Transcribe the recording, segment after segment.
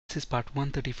This is part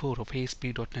 134 of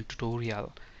ASP.NET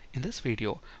tutorial. In this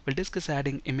video, we'll discuss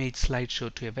adding image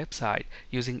slideshow to a website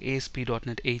using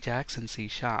ASP.NET Ajax and C#.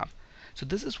 So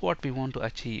this is what we want to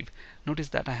achieve. Notice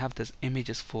that I have this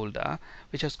images folder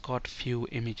which has got few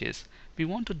images. We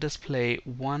want to display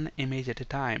one image at a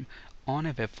time on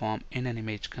a web form in an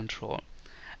image control.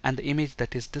 And the image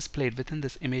that is displayed within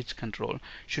this image control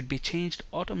should be changed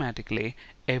automatically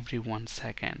every 1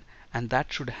 second, and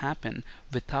that should happen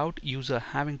without user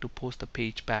having to post the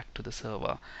page back to the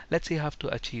server. Let's see how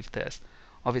to achieve this.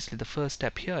 Obviously the first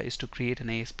step here is to create an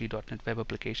ASP.NET web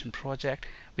application project,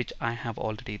 which I have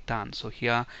already done. So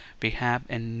here we have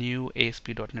a new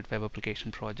ASP.NET web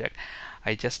application project.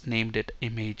 I just named it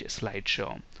image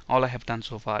slideshow. All I have done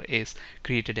so far is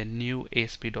created a new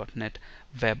ASP.NET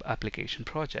web application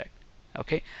project.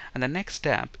 Okay, and the next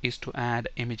step is to add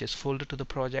images folder to the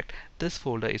project. This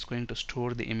folder is going to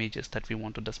store the images that we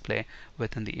want to display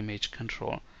within the image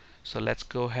control. So let's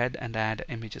go ahead and add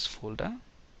images folder.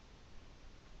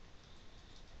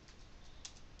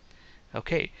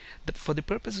 Okay, for the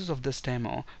purposes of this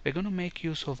demo, we're going to make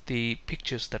use of the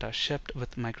pictures that are shipped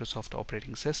with Microsoft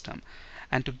operating system.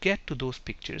 And to get to those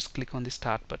pictures, click on the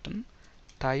Start button,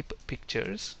 type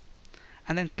pictures,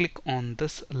 and then click on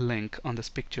this link, on this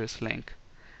pictures link.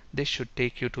 This should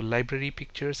take you to library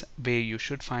pictures, where you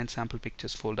should find sample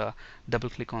pictures folder. Double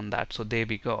click on that. So there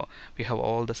we go. We have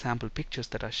all the sample pictures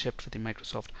that are shipped with the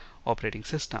Microsoft operating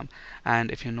system. And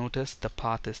if you notice, the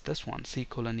path is this one,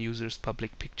 C:\users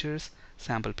public pictures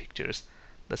sample pictures,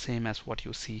 the same as what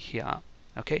you see here.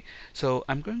 Okay, so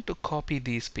I'm going to copy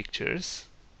these pictures,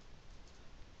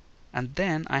 and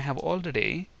then I have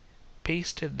already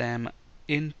pasted them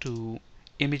into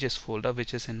images folder,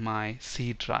 which is in my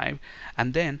C drive,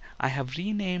 and then I have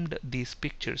renamed these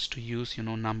pictures to use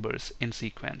numbers in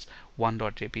sequence: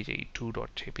 1.jpg,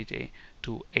 2.jpg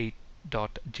to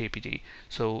 8.jpg.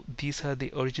 So these are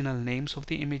the original names of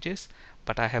the images,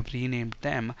 but I have renamed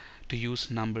them to use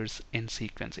numbers in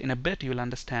sequence. In a bit you'll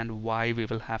understand why we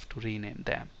will have to rename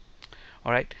them.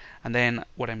 Alright, and then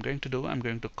what I'm going to do, I'm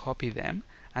going to copy them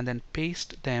and then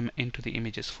paste them into the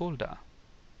images folder.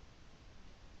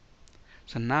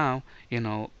 So now,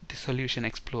 the Solution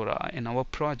Explorer in our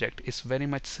project is very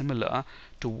much similar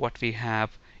to what we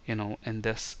have, in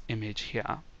this image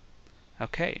here.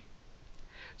 Okay.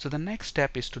 So the next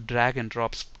step is to drag and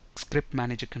drop Script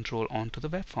Manager control onto the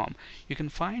web form. You can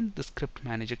find the Script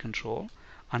Manager control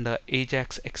under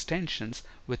Ajax extensions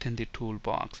within the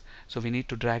toolbox. So we need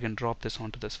to drag and drop this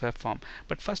onto this web form.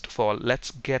 But first of all,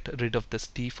 let's get rid of this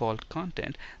default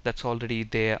content that's already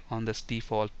there on this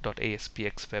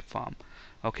default.aspx web form.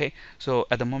 Okay, so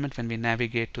at the moment when we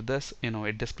navigate to this,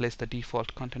 it displays the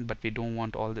default content, but we don't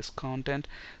want all this content.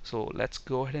 So let's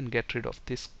go ahead and get rid of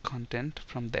this content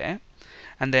from there.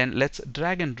 And then let's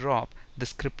drag and drop the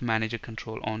Script Manager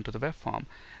control onto the web form.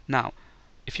 Now,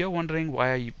 if you're wondering why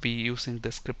are we using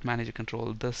the Script Manager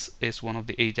control, this is one of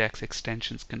the Ajax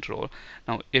extensions control.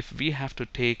 Now, if we have to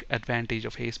take advantage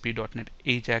of ASP.NET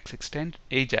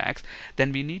Ajax,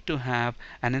 then we need to have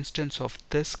an instance of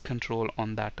this control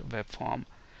on that web form.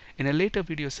 In a later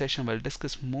video session, we'll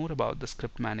discuss more about the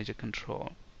Script Manager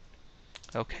control.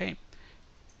 Okay.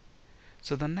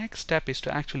 So the next step is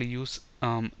to actually use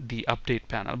the update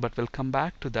panel, but we'll come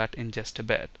back to that in just a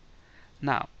bit.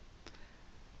 Now,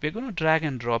 we're going to drag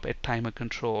and drop a timer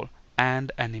control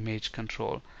and an image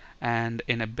control, and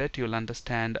in a bit you'll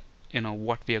understand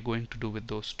what we are going to do with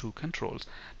those two controls.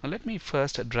 Now let me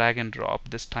first drag and drop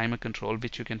this timer control,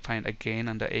 which you can find again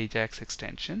under Ajax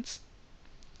extensions,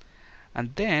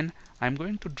 and then I'm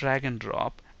going to drag and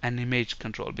drop an image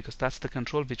control, because that's the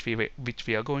control which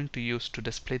we are going to use to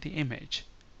display the image.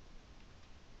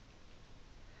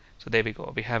 So there we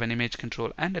go, we have an image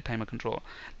control and a timer control.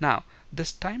 Now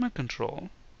this timer control,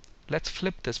 let's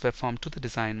flip this web form to the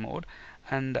design mode,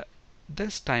 and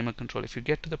this timer control, if you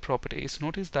get to the properties,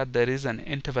 notice that there is an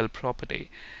interval property.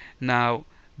 Now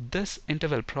this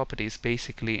interval property is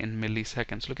basically in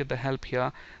milliseconds. Look at the help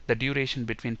here, the duration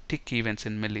between tick events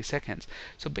in milliseconds.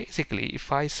 So basically,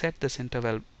 if I set this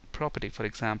interval property, for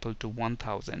example, to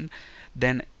 1000,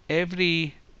 then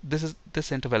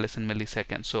this interval is in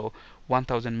milliseconds, so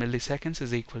 1000 milliseconds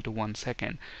is equal to 1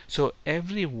 second. So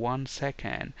every 1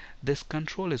 second this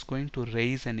control is going to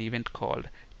raise an event called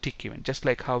tick event. Just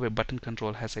like how a button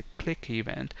control has a click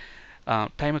event,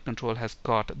 timer control has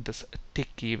got this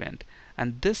tick event,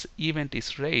 and this event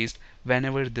is raised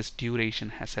whenever this duration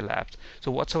has elapsed.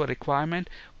 So what's our requirement?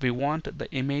 We want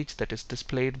the image that is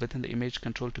displayed within the image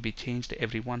control to be changed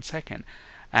every 1 second,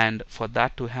 and for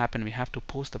that to happen we have to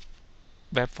post the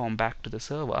web form back to the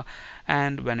server,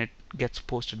 and when it gets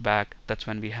posted back, that's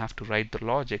when we have to write the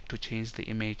logic to change the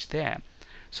image there.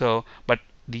 So but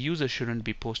the user shouldn't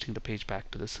be posting the page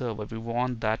back to the server. We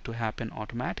want that to happen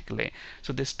automatically.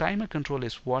 So this timer control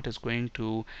is what is going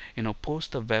to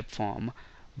post the web form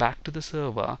back to the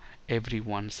server every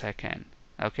 1 second.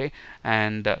 Okay,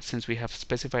 and since we have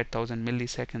specified 1000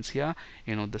 milliseconds here,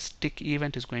 the tick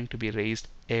event is going to be raised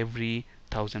every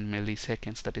 1000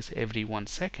 milliseconds, that is every 1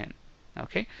 second.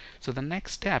 Okay, so the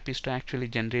next step is to actually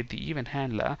generate the event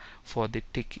handler for the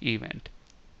tick event.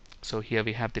 So here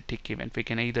we have the tick event. We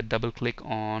can either double click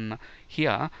on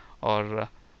here, or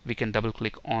we can double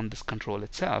click on this control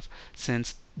itself.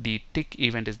 Since the tick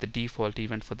event is the default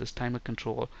event for this timer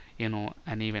control,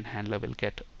 an event handler will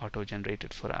get auto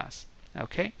generated for us.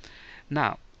 Okay,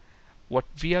 now what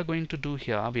we are going to do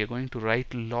here, we are going to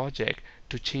write logic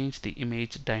to change the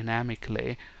image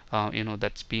dynamically,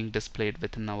 that's being displayed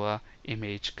within our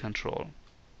image control.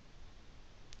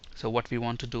 So what we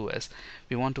want to do is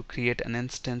we want to create an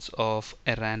instance of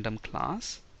a random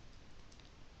class,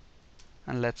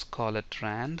 and let's call it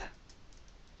rand.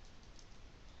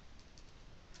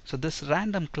 So this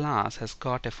random class has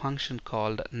got a function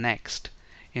called next,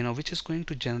 which is going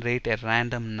to generate a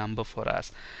random number for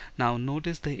us. Now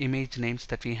notice the image names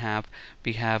that we have.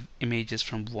 We have images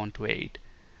from 1 to 8.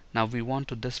 Now we want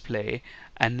to display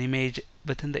an image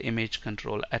within the image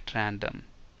control at random,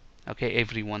 okay,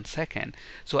 every 1 second.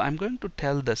 So I'm going to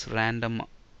tell this random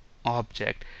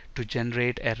object to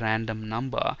generate a random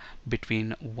number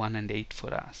between 1 and 8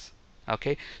 for us.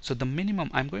 Okay, so the minimum,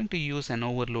 I'm going to use an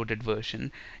overloaded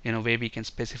version, where we can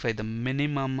specify the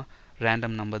minimum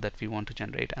random number that we want to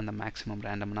generate and the maximum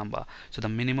random number. So the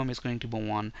minimum is going to be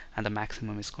 1 and the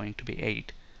maximum is going to be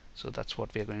 8. So that's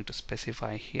what we are going to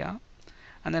specify here.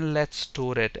 And then let's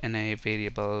store it in a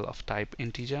variable of type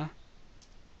integer.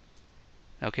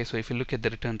 Okay, so if you look at the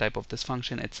return type of this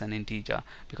function, it's an integer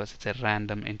because it's a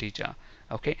random integer.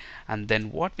 Okay, and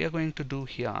then what we are going to do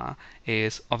here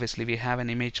is, obviously we have an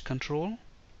image control,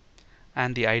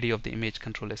 and the ID of the image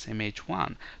control is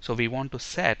image1. So we want to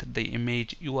set the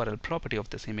image URL property of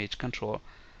this image control,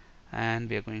 and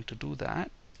we are going to do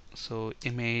that. So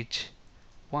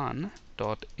image1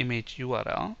 dot image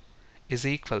URL is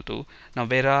equal to, now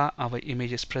where are our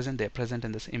images present? They are present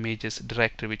in this images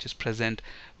directory, which is present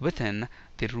within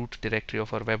the root directory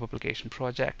of our web application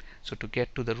project. So to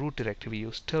get to the root directory, we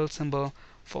use tilde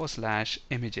 /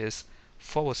 images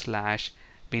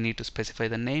 / we need to specify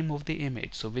the name of the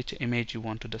image. So which image you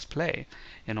want to display,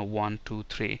 1 2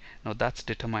 3. Now that's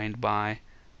determined by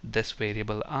this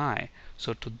variable I.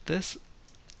 So to this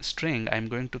string I'm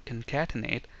going to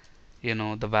concatenate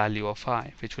the value of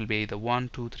I, which will be either 1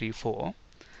 2 3 4,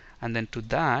 and then to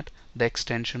that the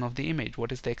extension of the image.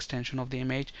 What is the extension of the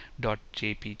image?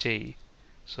 .jpg.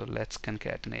 So let's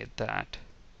concatenate that.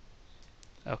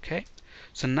 Okay,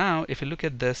 so now if you look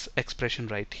at this expression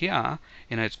right here,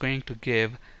 it's going to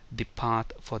give the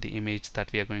path for the image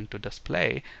that we are going to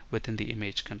display within the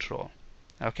image control.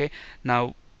 Okay,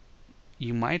 now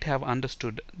you might have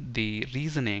understood the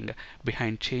reasoning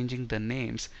behind changing the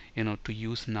names to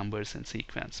use numbers in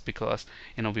sequence, because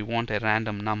we want a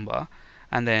random number,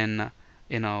 and then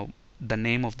the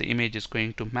name of the image is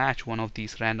going to match one of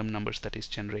these random numbers that is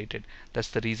generated. That's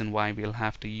the reason why we'll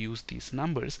have to use these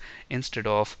numbers instead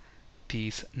of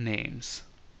these names.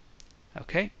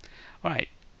 Okay, alright,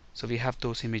 so we have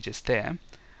those images there,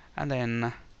 and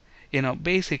then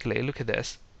basically look at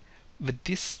this.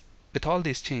 With all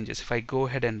these changes, if I go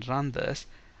ahead and run this,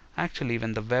 actually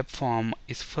when the web form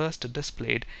is first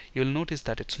displayed, you'll notice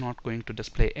that it's not going to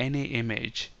display any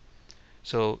image.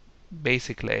 So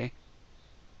basically,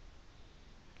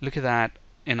 look at that,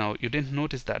 you didn't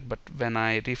notice that, but when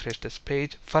I refresh this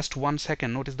page, first 1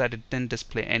 second, notice that it didn't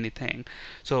display anything.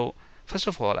 So first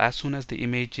of all, as soon as the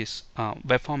image is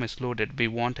web form is loaded, we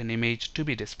want an image to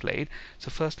be displayed. So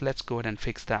first let's go ahead and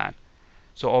fix that.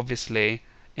 So obviously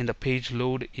in the page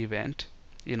load event,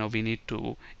 we need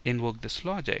to invoke this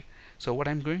logic. So what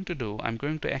I'm going to do, I'm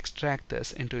going to extract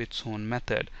this into its own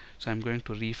method. So I'm going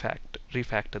to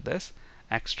refactor this,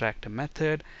 extract a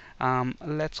method.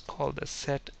 Let's call this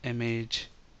set image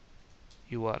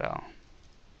URL.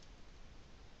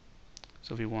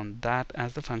 So we want that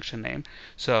as the function name.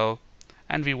 So,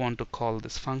 and we want to call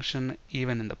this function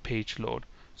even in the page load.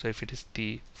 So if it is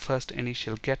the first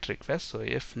initial get request, so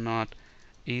if not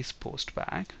is post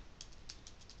back.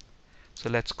 So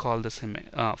let's call this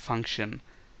function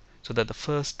so that the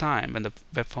first time when the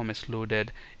web form is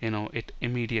loaded, it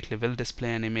immediately will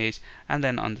display an image, and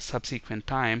then on the subsequent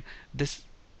time this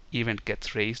event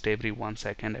gets raised every 1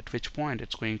 second, at which point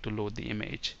it's going to load the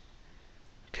image.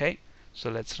 Okay, So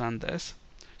let's run this.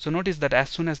 So notice that as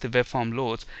soon as the web form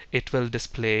loads, it will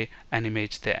display an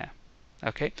image there.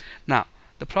 Okay. Now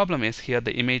the problem is here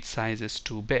the image size is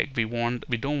too big.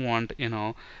 We don't want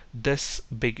this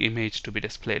big image to be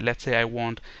displayed. Let's say I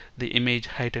want the image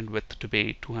height and width to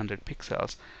be 200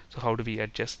 pixels. So how do we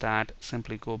adjust that?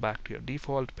 Simply go back to your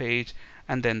default page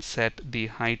and then set the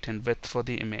height and width for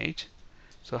the image.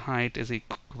 So height is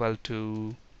equal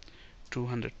to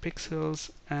 200 pixels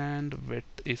and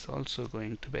width is also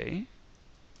going to be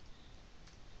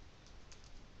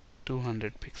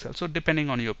 200 pixels. So depending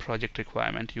on your project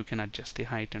requirement, you can adjust the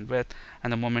height and width,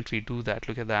 and the moment we do that,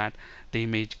 look at that, the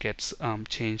image gets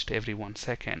changed every 1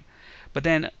 second. But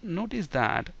then notice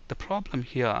that the problem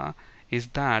here is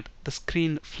that the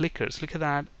screen flickers. Look at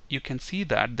that, you can see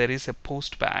that there is a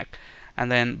post back,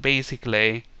 and then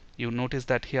basically you notice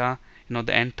that here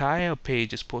the entire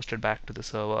page is posted back to the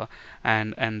server,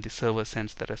 and the server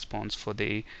sends the response for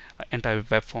the entire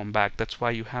web form back. That's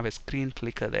why you have a screen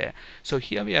flicker there. So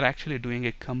here we are actually doing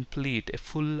a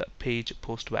full page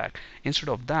post back. Instead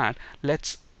of that,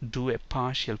 let's do a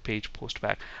partial page post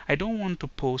back. I don't want to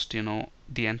post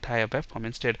the entire web form.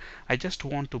 Instead, I just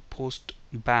want to post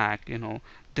back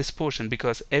this portion,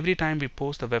 because every time we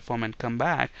post the web form and come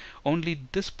back, only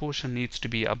this portion needs to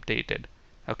be updated.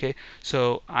 Okay,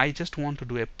 so I just want to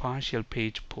do a partial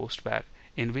page post back,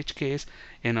 in which case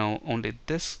only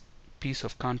this piece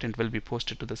of content will be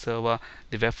posted to the server,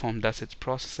 the web form does its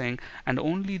processing, and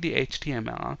only the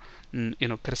HTML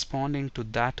corresponding to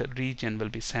that region will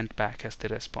be sent back as the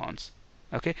response.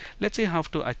 Okay, let's see how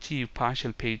to achieve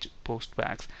partial page post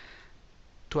backs.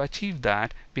 To achieve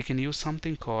that, we can use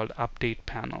something called update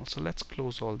panel. So let's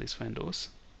close all these windows.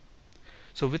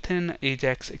 So within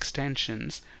Ajax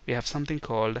extensions, we have something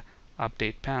called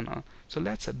update panel. So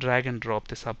let's drag and drop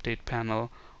this update panel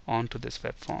onto this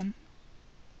web form.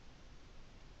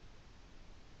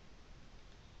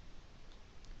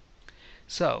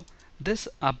 So this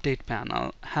update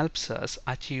panel helps us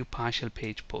achieve partial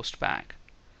page postback.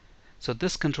 So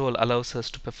this control allows us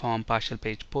to perform partial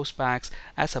page postbacks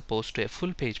as opposed to a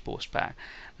full page postback.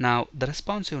 Now the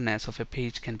responsiveness of a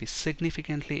page can be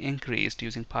significantly increased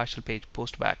using partial page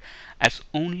postback, as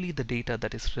only the data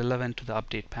that is relevant to the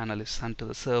update panel is sent to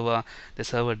the server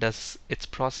does its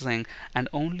processing, and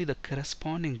only the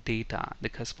corresponding data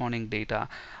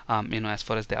as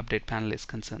far as the update panel is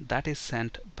concerned, that is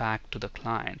sent back to the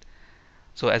client.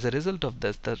 So as a result of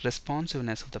this, the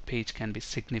responsiveness of the page can be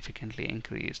significantly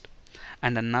increased.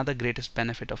 And another greatest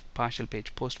benefit of partial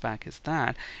page postback is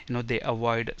that they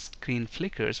avoid screen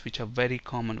flickers, which are very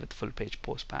common with full page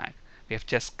postback. We have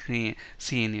just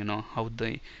seen how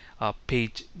the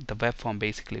web form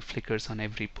basically flickers on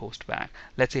every postback.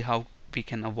 Let's see how we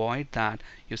can avoid that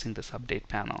using this update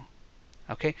panel.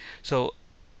 Okay, so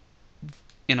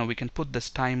we can put this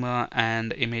timer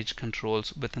and image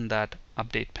controls within that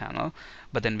update panel,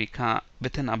 but then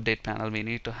within update panel we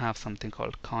need to have something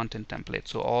called content template.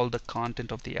 So all the content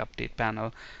of the update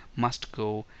panel must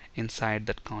go inside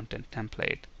that content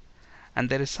template. And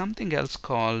there is something else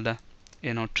called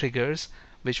triggers,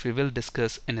 which we will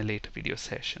discuss in a later video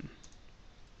session.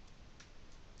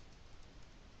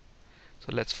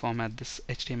 So let's format this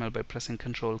HTML by pressing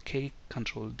Ctrl K,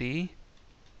 Ctrl D.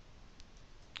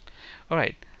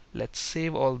 Alright, let's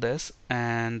save all this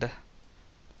and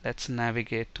let's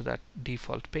navigate to that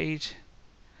default page.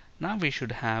 Now we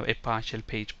should have a partial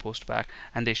page postback,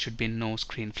 and there should be no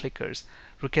screen flickers.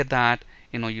 Look at that,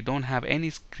 you don't have any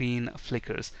screen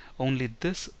flickers, only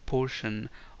this portion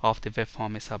of the web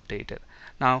form is updated.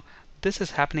 Now this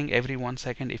is happening every 1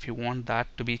 second. If you want that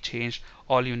to be changed,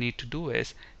 all you need to do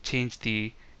is change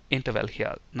the interval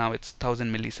here. Now it's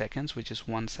 1000 milliseconds, which is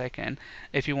 1 second.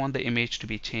 If you want the image to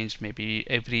be changed maybe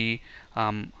every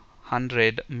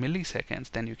 100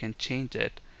 milliseconds, then you can change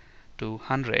it to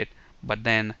 100. But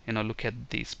then look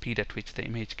at the speed at which the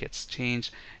image gets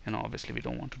changed. Obviously we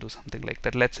don't want to do something like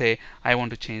that. Let's say I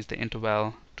want to change the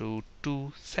interval to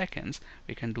 2 seconds.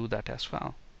 We can do that as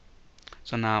well.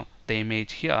 So now the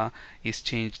image here is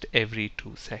changed every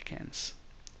 2 seconds.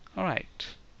 Alright.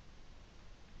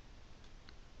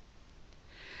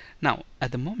 Now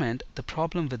at the moment, the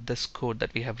problem with this code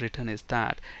that we have written is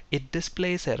that it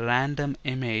displays a random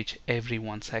image every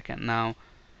 1 second. Now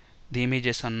the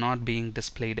images are not being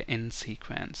displayed in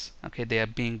sequence. Okay, they are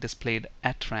being displayed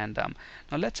at random.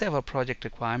 Now let's say our project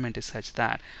requirement is such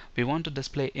that we want to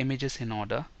display images in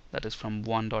order, that is from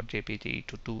 1.jpg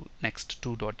to next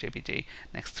 2.jpg,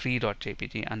 next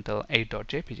 3.jpg until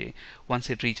 8.jpg. Once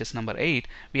it reaches number 8,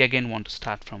 we again want to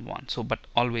start from 1. So but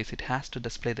always it has to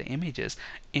display the images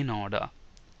in order.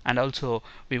 And also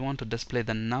we want to display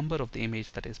the number of the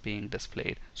image that is being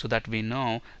displayed, so that we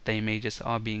know the images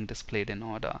are being displayed in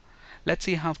order. Let's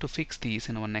see how to fix these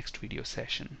in our next video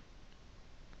session.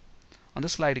 On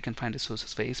this slide you can find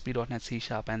resources for ASP.NET, C#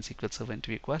 and SQL Server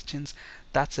interview questions.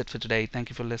 That's it for today. Thank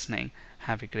you for listening.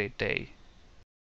 Have a great day.